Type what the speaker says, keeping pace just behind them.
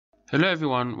Hello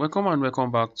everyone, welcome and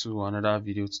welcome back to another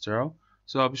video tutorial.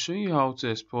 So I'll be showing you how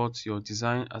to export your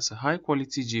design as a high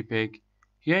quality JPEG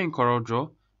here in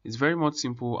CorelDraw. It's very much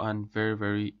simple and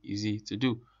very easy to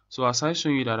do. So aside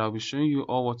showing you that, I'll be showing you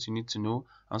all what you need to know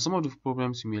and some of the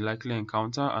problems you may likely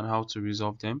encounter and how to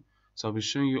resolve them. So I'll be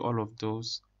showing you all of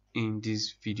those in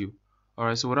this video.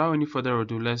 Alright, so without any further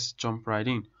ado, let's jump right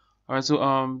in. Alright,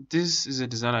 so this is a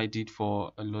design I did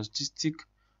for a logistic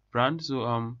brand. So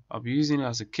I'll be using it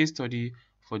as a case study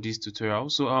for this tutorial.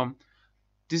 So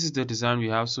this is the design we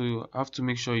have. So you have to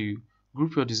make sure you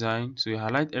group your design. So you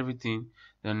highlight everything,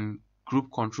 then group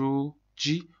Control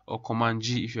G or Command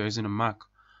G if you're using a Mac.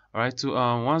 Alright, so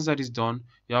once that is done,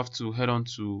 you have to head on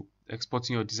to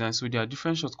exporting your design. So there are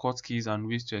different shortcut keys and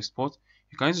ways to export.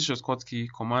 You can use the shortcut key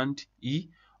Command E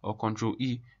or Control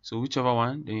E. So whichever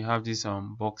one, then you have this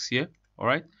box here.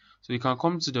 Alright, so you can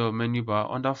come to the menu bar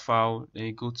under File, then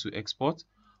you go to Export.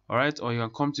 Alright, or you can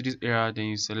come to this area, then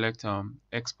you select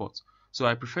Export. So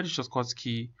I prefer the shortcut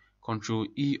key Control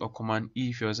E or Command E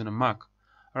if you're using a Mac.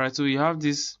 Alright, so you have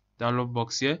this dialog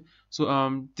box here.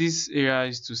 So this area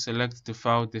is to select the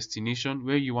file destination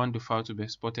where you want the file to be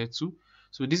exported to.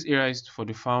 So this area is for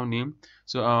the file name.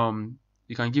 So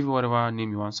you can give it whatever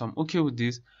name you want. So I'm okay with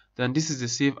this. Then this is the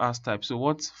save as type. So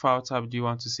what file type do you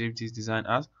want to save this design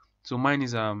as? So mine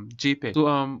is JPEG.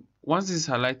 So once this is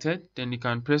highlighted, then you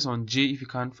can press on J if you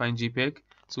can't find JPEG.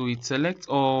 So it selects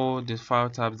all the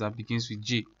file types that begins with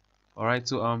J. Alright,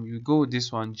 so you go with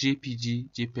this one,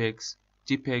 JPG, JPEGs,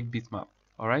 JPEG bitmap.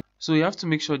 Alright, so you have to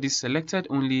make sure this selected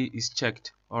only is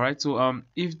checked. Alright, so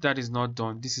if that is not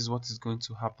done, this is what is going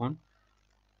to happen.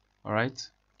 Alright,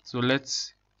 so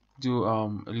let's do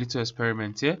a little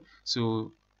experiment here.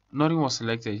 So nothing was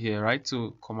selected here, right?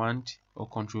 So Command or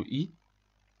Control E.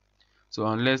 So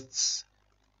let's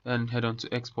then head on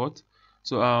to export.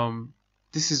 So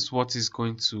this is what is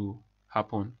going to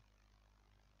happen.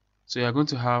 So you're going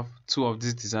to have two of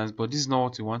these designs, but this is not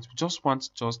what we want. We just want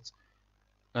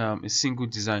a single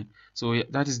design. So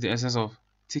that is the essence of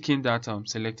taking that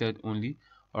selected only.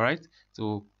 Alright,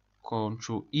 so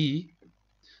Control E,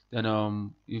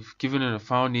 then you've given it a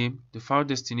file name, the file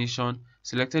destination,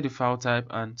 selected the file type,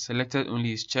 and selected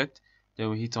only is checked. Then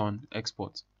we hit on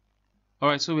export.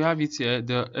 Alright, so we have it here,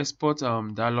 the export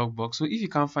dialog box. So if you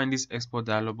can't find this export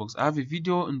dialog box, I have a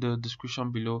video in the description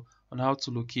below on how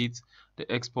to locate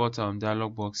the export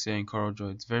dialog box here in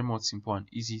CorelDraw. It's very much simple and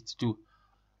easy to do.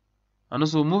 And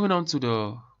also moving on to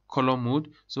the color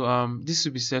mode. So this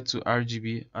will be set to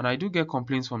RGB, and I do get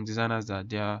complaints from designers that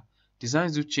their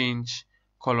designs do change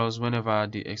colors whenever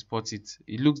they export it.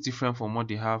 It looks different from what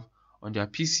they have on their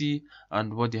PC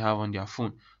and what they have on their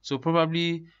phone. So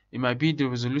probably it might be the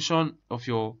resolution of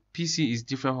your PC is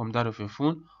different from that of your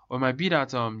phone, or it might be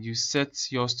that you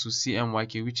set yours to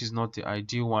CMYK, which is not the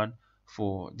ideal one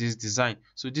for this design.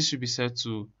 So this should be set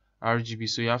to RGB,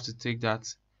 so you have to take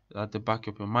that at the back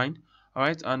of your mind.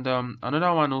 Alright, and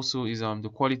another one also is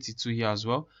the quality too here as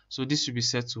well. So this should be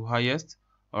set to highest.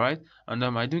 Alright, and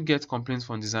I do get complaints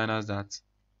from designers that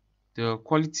the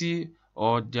quality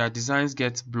or their designs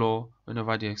get blur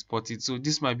whenever they export it. So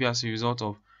this might be as a result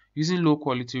of using low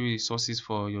quality resources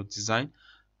for your design.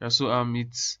 So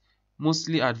it's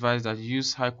mostly advised that you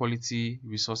use high quality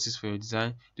resources for your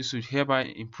design. This would hereby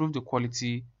improve the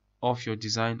quality of your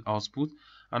design output.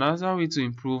 Another way to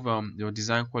improve your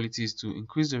design quality is to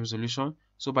increase the resolution.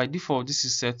 So by default this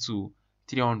is set to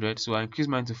 300, so I increase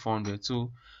mine to 400.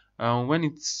 So when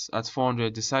it's at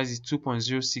 400, the size is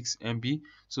 2.06 MB.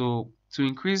 So to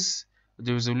increase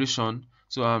the resolution,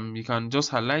 so you can just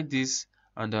highlight this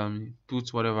and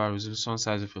put whatever resolution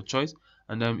size of your choice.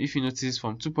 And if you notice,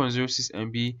 from 2.06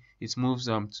 MB it moves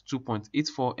to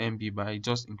 2.84 MB by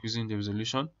just increasing the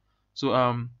resolution. So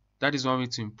that is one way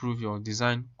to improve your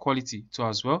design quality too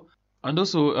as well. And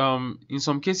also in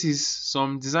some cases,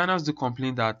 some designers do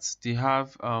complain that they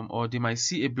have or they might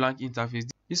see a blank interface.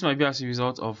 This might be as a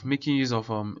result of making use of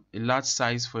a large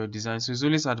size for your design. So it's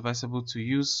always advisable to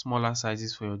use smaller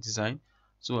sizes for your design.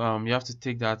 So you have to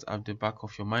take that at the back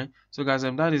of your mind. So guys,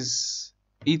 that is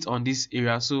it on this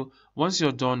area. So once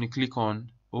you're done, you click on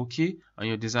OK, and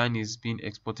your design is being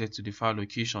exported to the file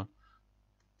location.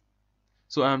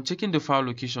 So I'm checking the file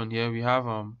location here. We have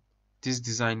this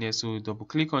design here, so double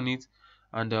click on it,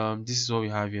 and this is what we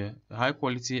have here, a high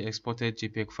quality exported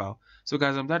JPEG file. So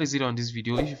guys, that is it on this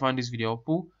video. If you found this video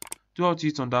helpful, do how to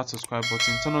hit on that subscribe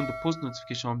button, turn on the post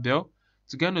notification bell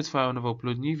to get notified whenever I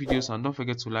upload new videos, and don't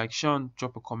forget to like, share, and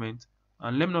drop a comment,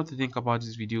 and let me know what you think about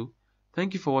this video.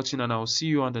 Thank you for watching, and I will see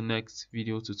you on the next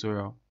video tutorial.